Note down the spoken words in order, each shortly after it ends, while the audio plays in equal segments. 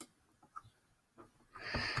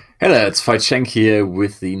Hello, it's Fai Cheng here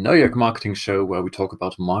with the Know Your Marketing Show, where we talk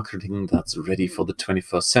about marketing that's ready for the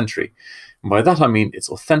 21st century. And by that I mean it's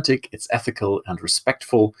authentic, it's ethical and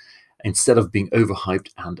respectful, instead of being overhyped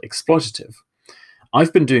and exploitative.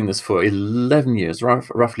 I've been doing this for 11 years,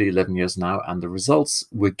 roughly 11 years now, and the results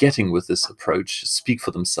we're getting with this approach speak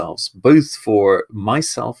for themselves, both for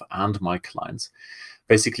myself and my clients.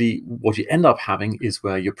 Basically, what you end up having is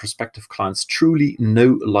where your prospective clients truly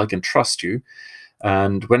know, like, and trust you.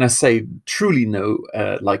 And when I say truly know,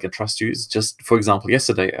 like, and trust you, is just, for example,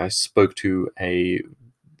 yesterday I spoke to a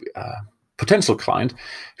potential client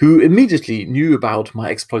who immediately knew about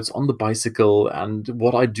my exploits on the bicycle and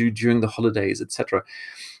what I do during the holidays, etc.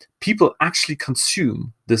 People actually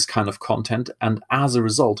consume this kind of content and as a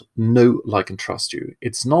result know, like, and trust you.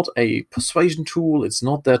 It's not a persuasion tool. It's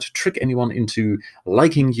not there to trick anyone into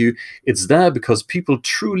liking you. It's there because people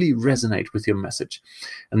truly resonate with your message.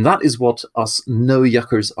 And that is what us no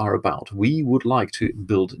yuckers are about. We would like to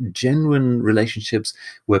build genuine relationships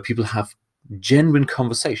where people have genuine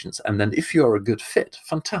conversations, and then if you are a good fit,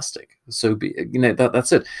 fantastic, so be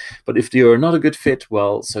that's it. But if you're not a good fit,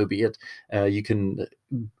 well, so be it. You can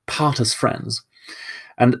part as friends.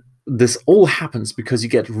 And this all happens because you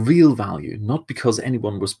get real value, not because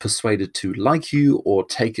anyone was persuaded to like you or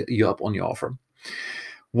take you up on your offer.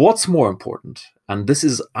 What's more important, and this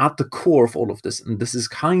is at the core of all of this, and this is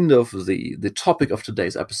kind of the topic of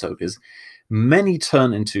today's episode, is many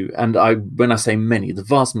turn into, and when I say many, the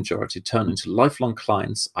vast majority turn into lifelong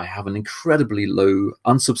clients. I have an incredibly low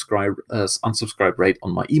unsubscribe rate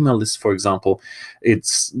on my email list, for example.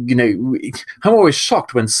 It's, I'm always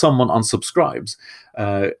shocked when someone unsubscribes,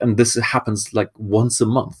 and this happens like once a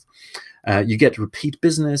month. You get repeat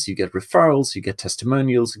business, you get referrals, you get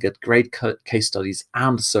testimonials, you get great case studies,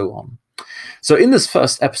 and so on. So in this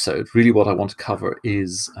first episode, really what I want to cover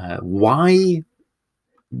is why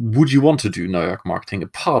would you want to do know your marketing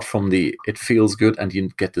apart from the it feels good and you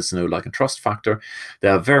get this know, like, and trust factor.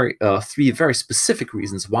 There are three very specific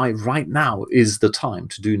reasons why right now is the time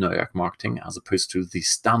to do know your marketing as opposed to the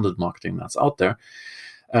standard marketing that's out there.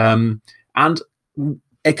 And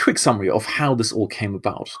a quick summary of how this all came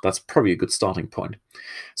about. That's probably a good starting point.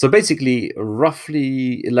 So basically,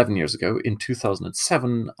 roughly 11 years ago, in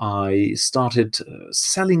 2007, I started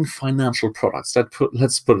selling financial products.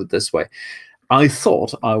 Let's put it this way. I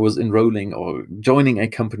thought I was enrolling or joining a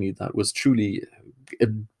company that was truly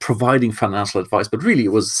providing financial advice, but really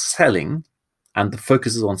it was selling, and the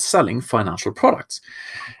focus is on selling financial products.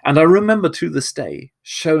 And I remember to this day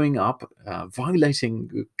showing up,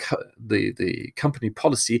 violating the company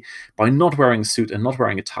policy by not wearing a suit and not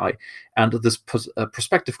wearing a tie, and this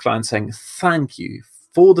prospective client saying, "Thank you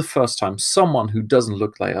for the first time, someone who doesn't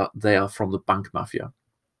look like they are from the bank mafia."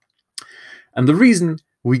 And the reason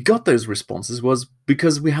we got those responses was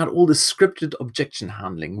because we had all this scripted objection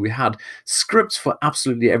handling. We had scripts for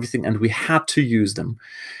absolutely everything, and we had to use them.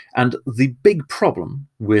 And the big problem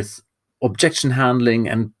with objection handling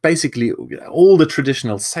and basically all the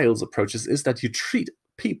traditional sales approaches is that you treat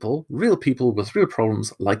people, real people with real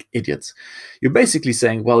problems, like idiots. You're basically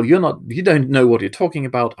saying, well, you don't know what you're talking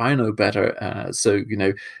about. I know better. So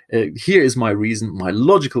here is my reason, my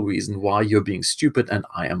logical reason why you're being stupid, and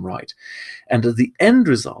I am right. And the end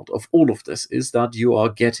result of all of this is that you are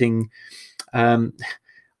getting.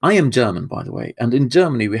 I am German, by the way, and in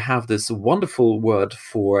Germany we have this wonderful word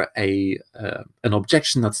for an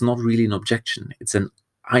objection that's not really an objection. It's a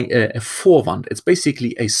Vorwand. It's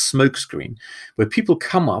basically a smokescreen where people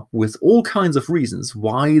come up with all kinds of reasons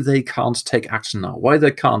why they can't take action now, why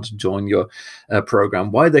they can't join your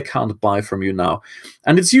program, why they can't buy from you now.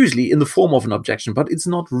 And it's usually in the form of an objection, but it's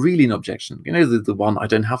not really an objection. The one, I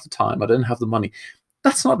don't have the time, I don't have the money.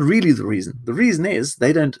 That's not really the reason. The reason is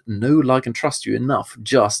they don't know, like, and trust you enough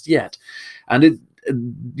just yet. And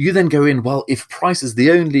you then go in, well, if price is the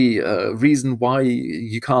only reason why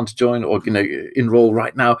you can't join or enroll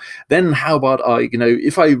right now, then how about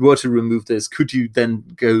if I were to remove this, could you then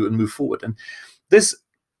go and move forward? And this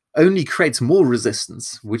only creates more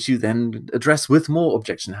resistance, which you then address with more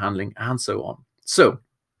objection handling and so on. So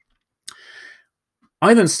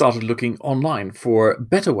I then started looking online for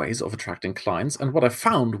better ways of attracting clients, and what I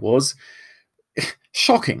found was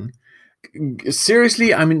shocking.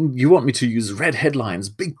 Seriously, I mean, you want me to use red headlines,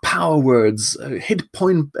 big power words, hit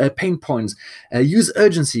pain points, use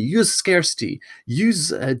urgency, use scarcity,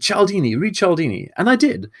 use Cialdini, read Cialdini, and I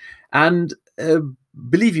did. And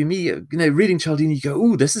believe you me, reading Cialdini, you go,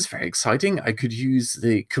 "Ooh, this is very exciting. I could use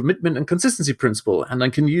the commitment and consistency principle, and I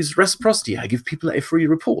can use reciprocity. I give people a free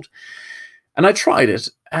report." And I tried it,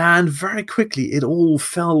 and very quickly it all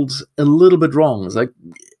felt a little bit wrong. It's like,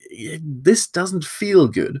 this doesn't feel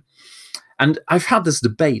good. And I've had this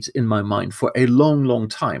debate in my mind for a long, long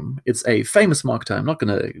time. It's a famous marketer, I'm not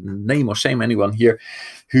going to name or shame anyone here,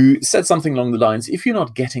 who said something along the lines, if you're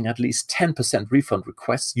not getting at least 10% refund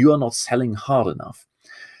requests, you are not selling hard enough.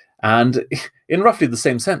 And in roughly the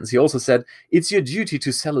same sentence, he also said, it's your duty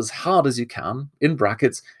to sell as hard as you can, in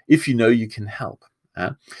brackets, if you know you can help.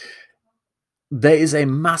 There is a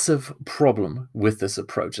massive problem with this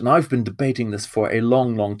approach. And I've been debating this for a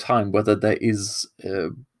long, long time, whether there is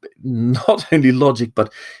not only logic,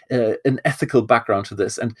 but an ethical background to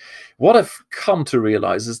this. And what I've come to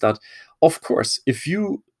realize is that, of course, if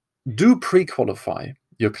you do pre-qualify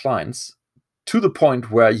your clients to the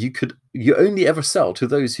point where you only ever sell to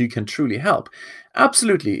those who can truly help,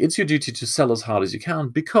 absolutely, it's your duty to sell as hard as you can,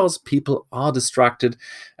 because people are distracted.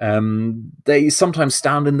 They sometimes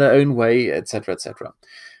stand in their own way, etc., etc.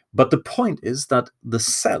 But the point is that the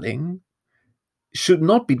selling should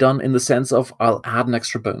not be done in the sense of, I'll add an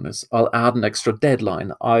extra bonus, I'll add an extra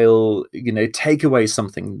deadline, I'll take away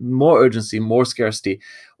something, more urgency, more scarcity,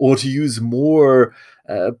 or to use more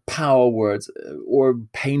power words or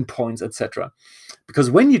pain points, etc.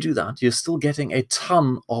 Because when you do that, you're still getting a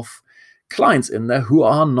ton of clients in there who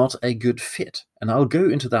are not a good fit. And I'll go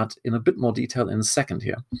into that in a bit more detail in a second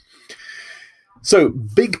here. So,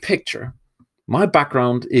 big picture, my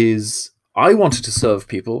background is I wanted to serve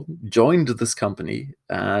people, joined this company,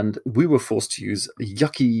 and we were forced to use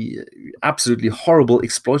yucky, absolutely horrible,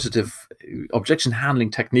 exploitative objection handling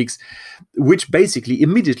techniques, which basically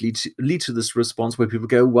immediately lead to this response where people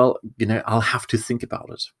go, well, I'll have to think about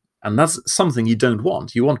it. And that's something you don't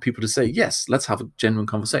want. You want people to say, yes, let's have a genuine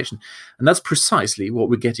conversation. And that's precisely what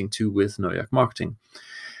we're getting to with Neujac Marketing.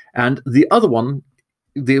 And the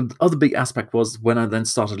other big aspect was, when I then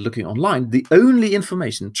started looking online, the only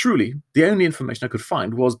information I could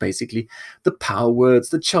find was basically the power words,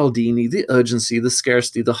 the Cialdini, the urgency, the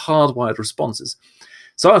scarcity, the hardwired responses.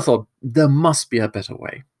 So I thought there must be a better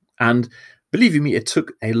way. And believe you me, it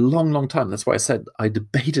took a long, long time. That's why I said I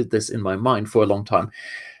debated this in my mind for a long time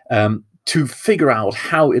to figure out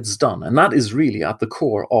how it's done. And that is really at the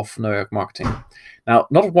core of Neujac Marketing. Now,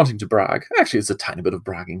 not wanting to brag, actually it's a tiny bit of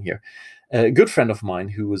bragging here. A good friend of mine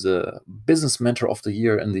who was a business mentor of the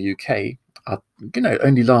year in the UK,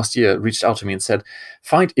 only last year reached out to me and said,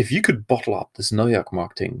 "Find if you could bottle up this Neujac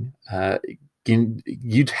Marketing,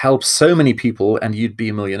 you'd help so many people and you'd be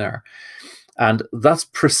a millionaire." And that's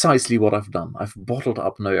precisely what I've done. I've bottled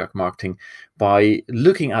up Neujac Marketing by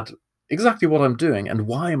looking at exactly what I'm doing and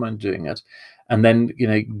why am I doing it, and then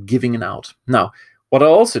giving it out. Now, what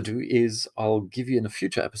I'll also do is I'll give you in a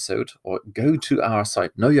future episode, or go to our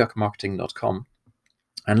site, neujacmarketing.com,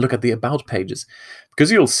 and look at the About pages,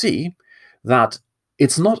 because you'll see that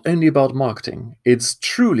it's not only about marketing, it's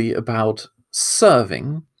truly about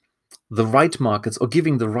serving the right markets or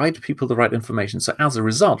giving the right people the right information. So as a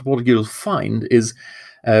result, what you'll find is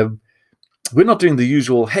we're not doing the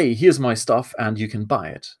usual, hey, here's my stuff and you can buy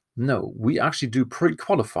it. No, we actually do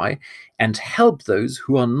pre-qualify and help those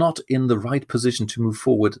who are not in the right position to move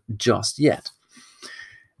forward just yet.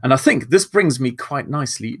 And I think this brings me quite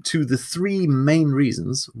nicely to the three main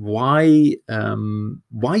reasons why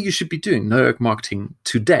you should be doing Neujac Marketing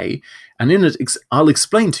today. And in it, I'll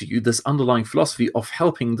explain to you this underlying philosophy of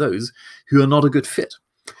helping those who are not a good fit.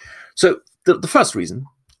 So the first reason,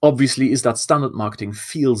 obviously, is that standard marketing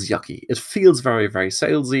feels yucky. It feels very, very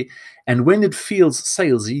salesy. And when it feels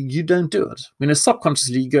salesy, you don't do it.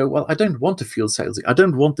 Subconsciously you go, well, I don't want to feel salesy. I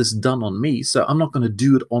don't want this done on me, so I'm not going to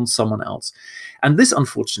do it on someone else. And this,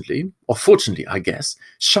 unfortunately, or fortunately, I guess,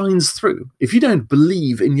 shines through. If you don't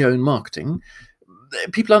believe in your own marketing,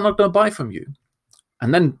 people are not going to buy from you.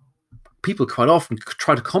 And then people quite often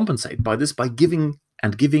try to compensate by this by giving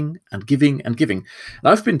and giving and giving and giving.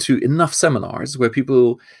 And I've been to enough seminars where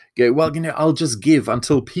people go, well, I'll just give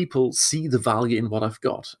until people see the value in what I've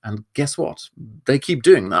got. And guess what? They keep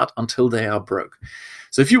doing that until they are broke.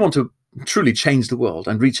 So if you want to truly change the world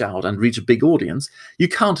and reach out and reach a big audience, you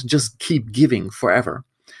can't just keep giving forever.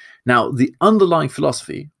 Now, the underlying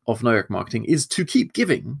philosophy of Neujac Marketing is to keep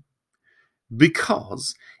giving,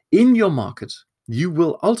 because in your market, you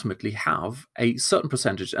will ultimately have a certain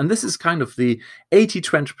percentage. And this is kind of the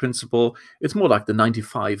 80-20 principle. It's more like the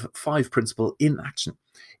 95-5 principle in action.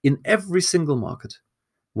 In every single market,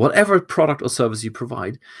 whatever product or service you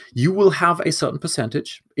provide, you will have a certain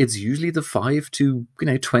percentage. It's usually the 5 to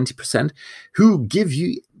 20% who give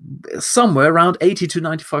you somewhere around 80 to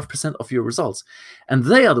 95% of your results. And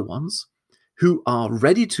they are the ones who are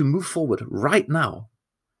ready to move forward right now.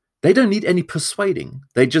 They don't need any persuading.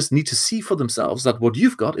 They just need to see for themselves that what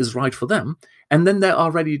you've got is right for them, and then they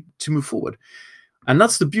are ready to move forward. And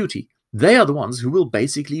that's the beauty. They are the ones who will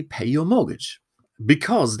basically pay your mortgage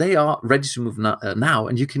because they are ready to move now,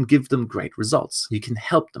 and you can give them great results. You can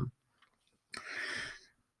help them.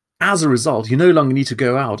 As a result, you no longer need to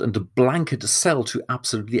go out and blanket sell to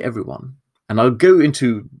absolutely everyone. And I'll go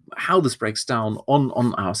into how this breaks down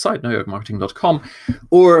on our site, knowyourmarketing.com,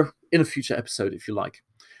 or in a future episode if you like.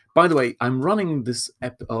 By the way, I'm running this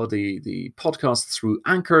the podcast through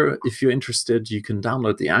Anchor. If you're interested, you can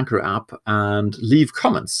download the Anchor app and leave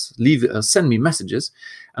comments, send me messages,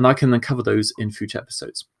 and I can then cover those in future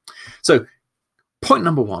episodes. So, point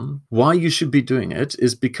number one, why you should be doing it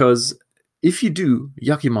is because if you do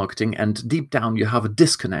yucky marketing and deep down you have a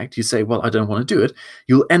disconnect, you say, well, I don't want to do it,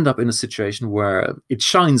 you'll end up in a situation where it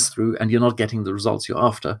shines through and you're not getting the results you're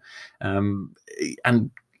after. And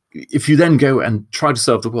if you then go and try to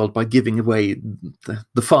serve the world by giving away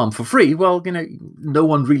the farm for free, well, no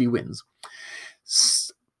one really wins.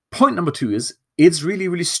 Point number two is it's really,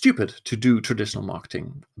 really stupid to do traditional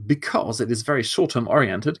marketing because it is very short-term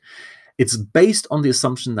oriented. It's based on the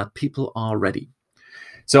assumption that people are ready.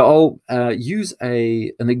 So I'll use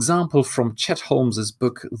an example from Chet Holmes's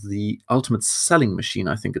book, The Ultimate Selling Machine,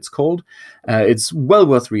 I think it's called. It's well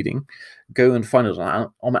worth reading. Go and find it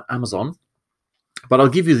on Amazon. But I'll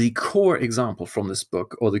give you the core example from this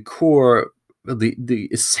book, or the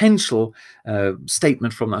essential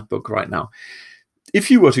statement from that book right now. If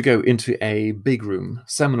you were to go into a big room,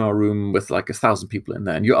 seminar room with like 1,000 people in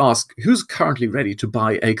there, and you ask who's currently ready to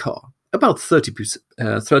buy a car, about 30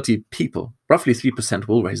 people, roughly 3%,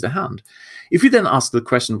 will raise their hand. If you then ask the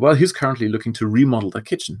question, well, who's currently looking to remodel their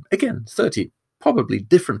kitchen? Again, 30, probably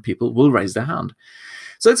different people will raise their hand.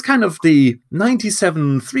 So it's kind of the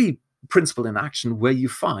 97-3 principle in action, where you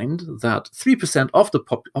find that 3%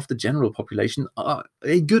 of the general population are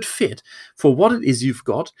a good fit for what it is you've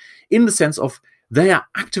got, in the sense of they are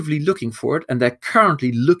actively looking for it and they're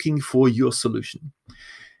currently looking for your solution.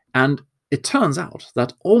 And it turns out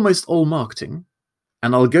that almost all marketing,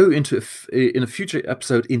 and I'll go into in a future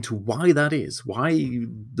episode into why that is, why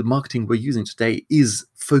the marketing we're using today is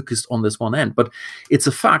focused on this one end. But it's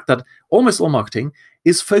a fact that almost all marketing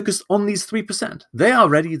is focused on these 3%. They are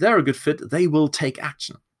ready, they're a good fit, they will take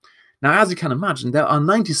action. Now, as you can imagine, there are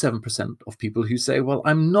 97% of people who say, well,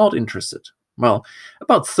 I'm not interested. Well,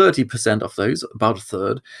 about 30% of those, about a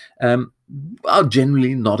third, are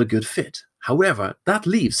generally not a good fit. However, that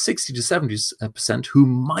leaves 60 to 70% who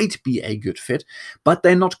might be a good fit, but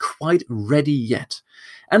they're not quite ready yet.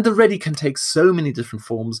 And the ready can take so many different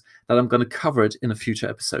forms that I'm going to cover it in a future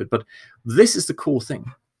episode. But this is the core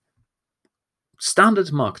thing.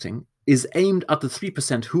 Standard marketing is aimed at the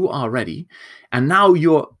 3% who are ready, and now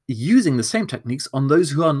you're using the same techniques on those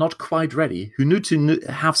who are not quite ready, who need to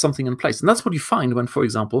have something in place. And that's what you find when, for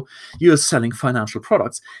example, you're selling financial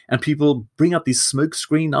products and people bring up these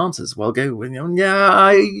smokescreen answers. Well, yeah,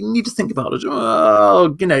 I need to think about it.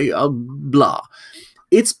 Blah.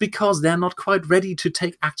 It's because they're not quite ready to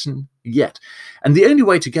take action yet. And the only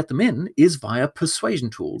way to get them in is via persuasion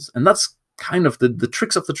tools. And that's kind of the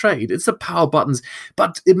tricks of the trade. It's the power buttons.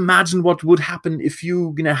 But imagine what would happen if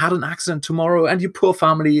you had an accident tomorrow and your poor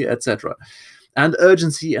family, etc. And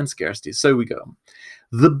urgency and scarcity. So we go.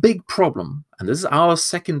 The big problem, and this is our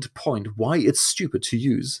second point, why it's stupid to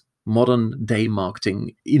use modern day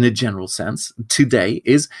marketing in a general sense today,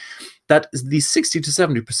 is that the 60 to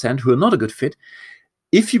 70% who are not a good fit,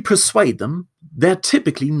 if you persuade them, they're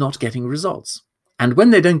typically not getting results. And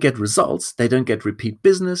when they don't get results, they don't get repeat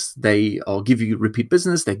business. I'll give you repeat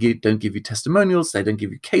business. They don't give you testimonials. They don't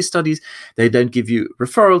give you case studies. They don't give you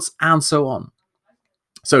referrals, and so on.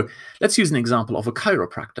 So let's use an example of a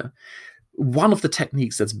chiropractor. One of the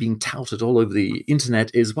techniques that's being touted all over the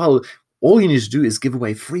internet is, well, all you need to do is give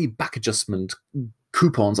away free back adjustment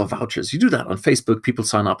coupons or vouchers. You do that on Facebook. People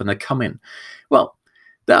sign up and they come in. Well,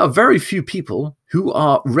 there are very few people who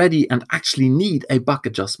are ready and actually need a back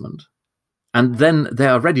adjustment. And then they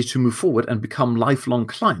are ready to move forward and become lifelong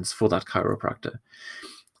clients for that chiropractor.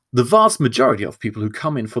 The vast majority of people who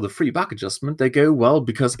come in for the free back adjustment, they go, well,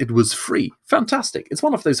 because it was free. Fantastic. It's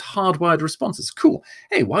one of those hardwired responses. Cool.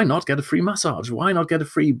 Hey, why not get a free massage? Why not get a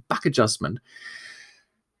free back adjustment?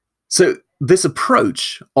 So this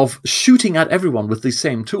approach of shooting at everyone with the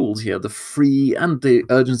same tools here, the free and the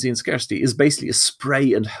urgency and scarcity, is basically a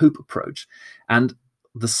spray and hope approach. And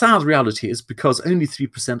the sad reality is, because only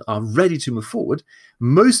 3% are ready to move forward,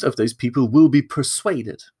 most of those people will be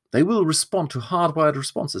persuaded. They will respond to hardwired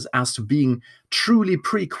responses as to being truly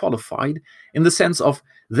pre-qualified, in the sense of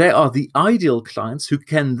they are the ideal clients who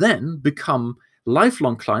can then become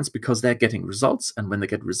lifelong clients because they're getting results. And when they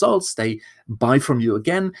get results, they buy from you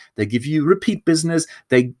again. They give you repeat business.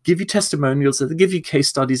 They give you testimonials. They give you case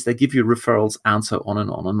studies. They give you referrals, and so on and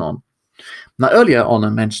on and on. Now, earlier on, I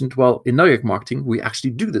mentioned, well, in Neuwerk Marketing, we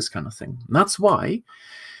actually do this kind of thing. And that's why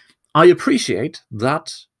I appreciate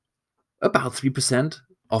that about 3%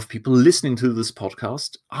 of people listening to this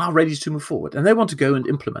podcast are ready to move forward and they want to go and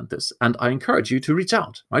implement this. And I encourage you to reach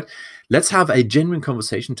out, right? Let's have a genuine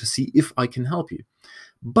conversation to see if I can help you.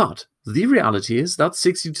 But the reality is that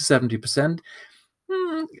 60 to 70%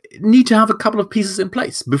 need to have a couple of pieces in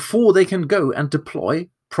place before they can go and deploy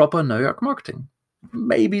proper Neuwerk Marketing.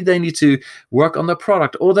 Maybe they need to work on their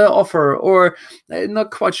product or their offer, or they're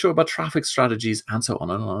not quite sure about traffic strategies, and so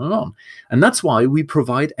on and on and on. And that's why we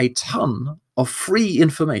provide a ton of free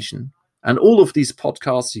information. And all of these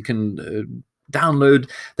podcasts you can download.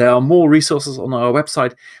 There are more resources on our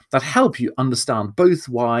website that help you understand both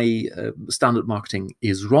why standard marketing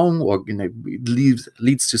is wrong, or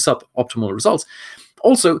leads to suboptimal results.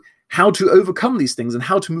 Also, how to overcome these things and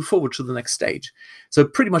how to move forward to the next stage. So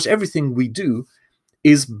pretty much everything we do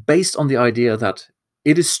is based on the idea that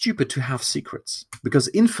it is stupid to have secrets, because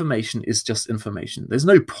information is just information. There's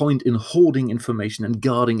no point in hoarding information and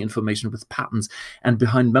guarding information with patents and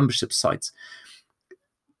behind membership sites.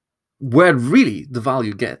 Where really the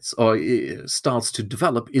value gets or starts to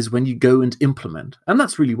develop is when you go and implement. And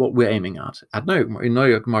that's really what we're aiming at. In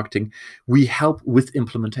Neuwerk Marketing, we help with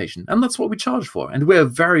implementation. And that's what we charge for. And we're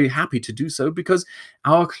very happy to do so because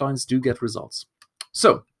our clients do get results.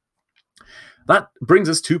 So that brings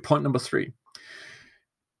us to point number 3.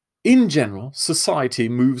 In general, society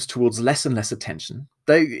moves towards less and less attention.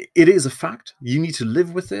 It is a fact. You need to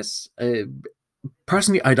live with this.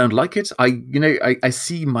 Personally, I don't like it. I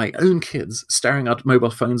see my own kids staring at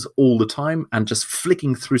mobile phones all the time and just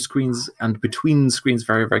flicking through screens and between screens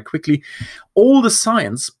very, very quickly. All the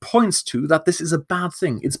science points to that this is a bad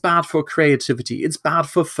thing. It's bad for creativity. It's bad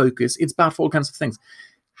for focus. It's bad for all kinds of things.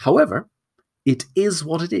 However, it is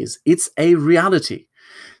what it is. It's a reality.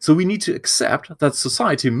 So we need to accept that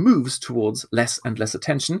society moves towards less and less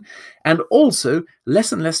attention, and also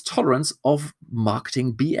less and less tolerance of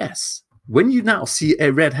marketing BS. When you now see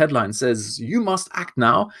a red headline says, you must act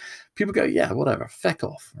now, people go, yeah, whatever, feck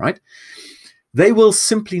off, right? They will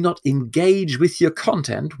simply not engage with your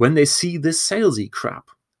content when they see this salesy crap.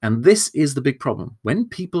 And this is the big problem. When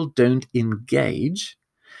people don't engage,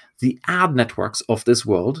 the ad networks of this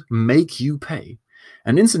world make you pay.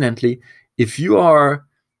 And incidentally, if you are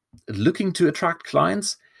looking to attract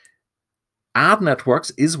clients, ad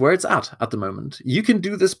networks is where it's at the moment. You can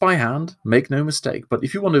do this by hand, make no mistake. But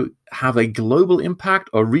if you want to have a global impact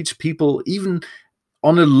or reach people even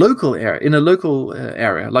on a local area, in a local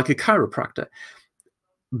area, like a chiropractor,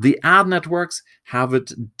 the ad networks have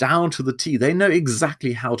it down to the T. They know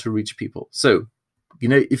exactly how to reach people. So,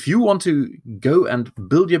 if you want to go and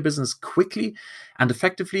build your business quickly and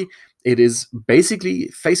effectively, it is basically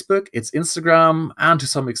Facebook, it's Instagram, and to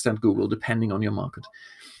some extent Google, depending on your market.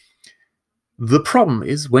 The problem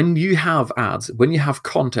is when you have ads, when you have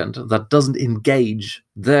content that doesn't engage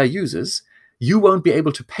their users, you won't be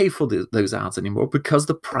able to pay for those ads anymore because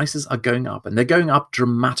the prices are going up, and they're going up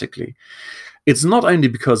dramatically. It's not only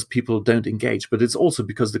because people don't engage, but it's also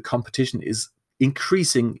because the competition is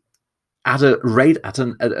increasing at a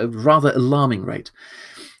rather alarming rate.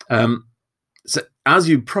 So as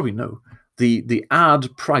you probably know, the ad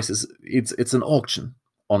prices, it's an auction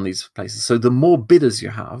on these places. So the more bidders you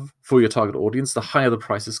have for your target audience, the higher the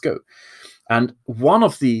prices go. And one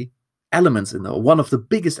of the elements in there, one of the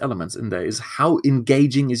biggest elements in there, is how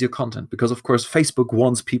engaging is your content. Because of course, Facebook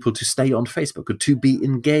wants people to stay on Facebook or to be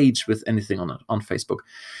engaged with anything on Facebook.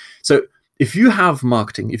 So if you have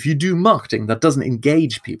marketing, if you do marketing that doesn't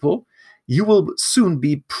engage people, you will soon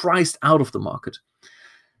be priced out of the market.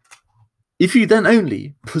 If you then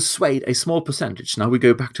only persuade a small percentage, now we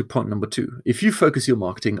go back to point number 2. If you focus your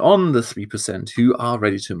marketing on the 3% who are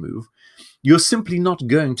ready to move, you're simply not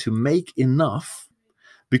going to make enough,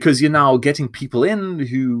 because you're now getting people in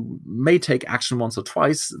who may take action once or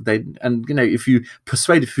twice. If you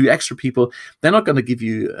persuade a few extra people, they're not going to give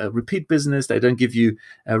you repeat business. They don't give you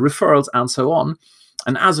referrals and so on.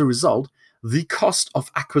 And as a result, the cost of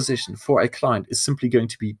acquisition for a client is simply going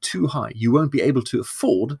to be too high. You won't be able to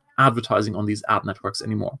afford advertising on these ad networks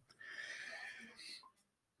anymore.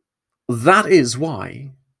 That is why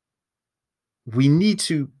we need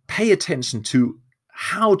to pay attention to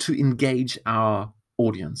how to engage our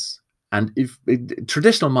audience. And if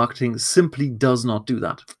traditional marketing simply does not do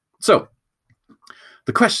that. So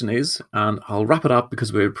the question is, and I'll wrap it up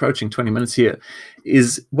because we're approaching 20 minutes here,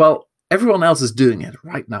 is, well, everyone else is doing it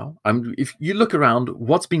right now. If you look around,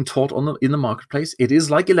 what's being taught in the marketplace, it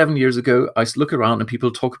is like 11 years ago. I look around and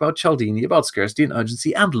people talk about Cialdini, about scarcity and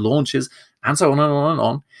urgency and launches and so on and on and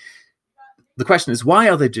on. The question is, why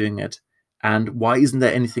are they doing it? And why isn't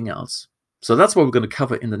there anything else? So that's what we're going to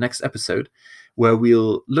cover in the next episode, where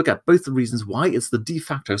we'll look at both the reasons why it's the de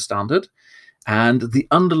facto standard and the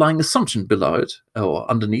underlying assumption below it or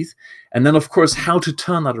underneath, and then of course how to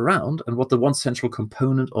turn that around and what the one central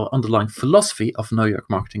component or underlying philosophy of Know Your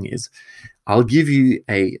Marketing is. I'll give you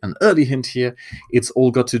an early hint here. It's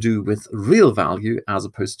all got to do with real value as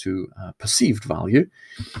opposed to perceived value,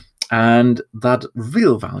 and that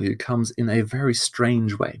real value comes in a very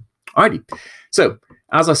strange way. Alrighty, so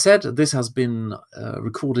as I said, this has been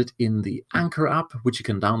recorded in the Anchor app, which you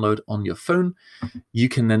can download on your phone. You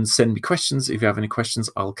can then send me questions. If you have any questions,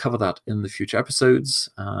 I'll cover that in the future episodes.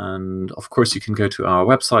 And of course, you can go to our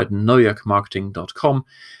website, knowyourmarketing.com,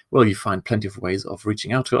 where you find plenty of ways of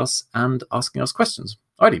reaching out to us and asking us questions.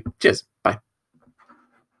 Alrighty, cheers, bye.